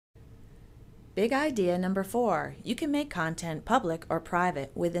Big idea number 4, you can make content public or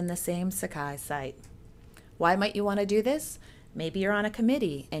private within the same Sakai site. Why might you want to do this? Maybe you're on a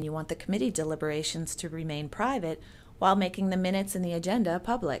committee and you want the committee deliberations to remain private while making the minutes and the agenda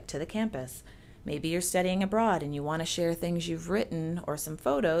public to the campus. Maybe you're studying abroad and you want to share things you've written or some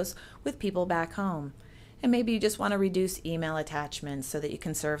photos with people back home. And maybe you just want to reduce email attachments so that you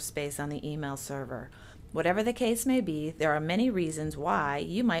can conserve space on the email server. Whatever the case may be, there are many reasons why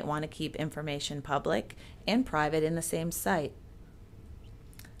you might want to keep information public and private in the same site.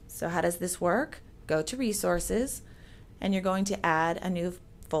 So how does this work? Go to Resources, and you're going to add a new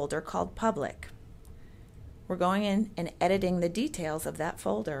folder called Public. We're going in and editing the details of that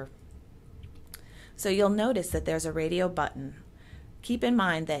folder. So you'll notice that there's a radio button. Keep in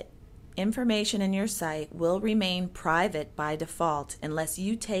mind that information in your site will remain private by default unless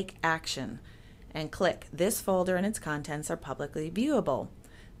you take action and click "This folder and its contents are publicly viewable."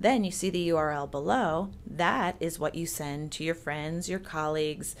 Then you see the URL below. That is what you send to your friends, your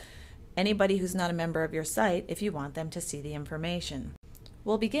colleagues, anybody who's not a member of your site if you want them to see the information.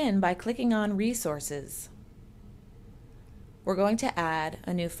 We'll begin by clicking on Resources. We're going to add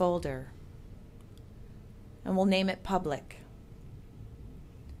a new folder, and we'll name it Public.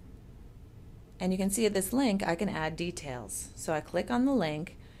 And you can see at this link I can add details. So I click on the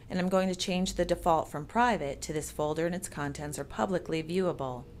link, and I'm going to change the default from private to "This folder and its contents are publicly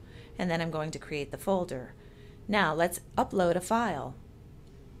viewable." And then I'm going to create the folder. Now let's upload a file.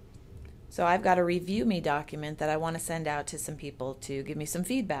 So I've got a Review Me document that I want to send out to some people to give me some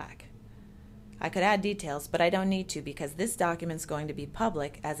feedback. I could add details, but I don't need to because this document is going to be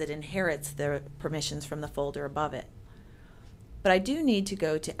public as it inherits the permissions from the folder above it. But I do need to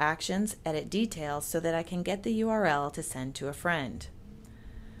go to Actions, Edit Details so that I can get the URL to send to a friend.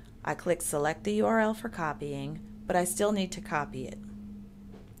 I click Select the URL for copying, but I still need to copy it.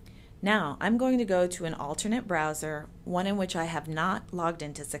 Now I'm going to go to an alternate browser, one in which I have not logged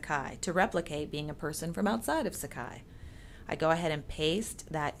into Sakai, to replicate being a person from outside of Sakai. I go ahead and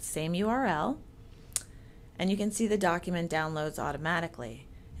paste that same URL, and you can see the document downloads automatically,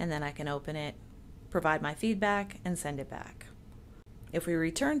 and then I can open it, provide my feedback, and send it back. If we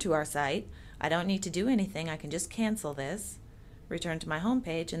return to our site, I don't need to do anything. I can just cancel this, return to my home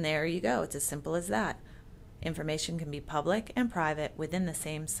page, and there you go. It's as simple as that. Information can be public and private within the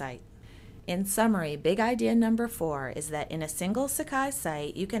same site. In summary, big idea number 4 is that in a single Sakai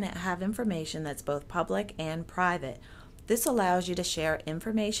site, you can have information that's both public and private. This allows you to share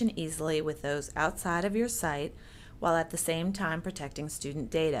information easily with those outside of your site while at the same time protecting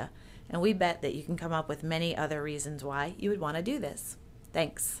student data. And we bet that you can come up with many other reasons why you would want to do this.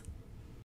 Thanks.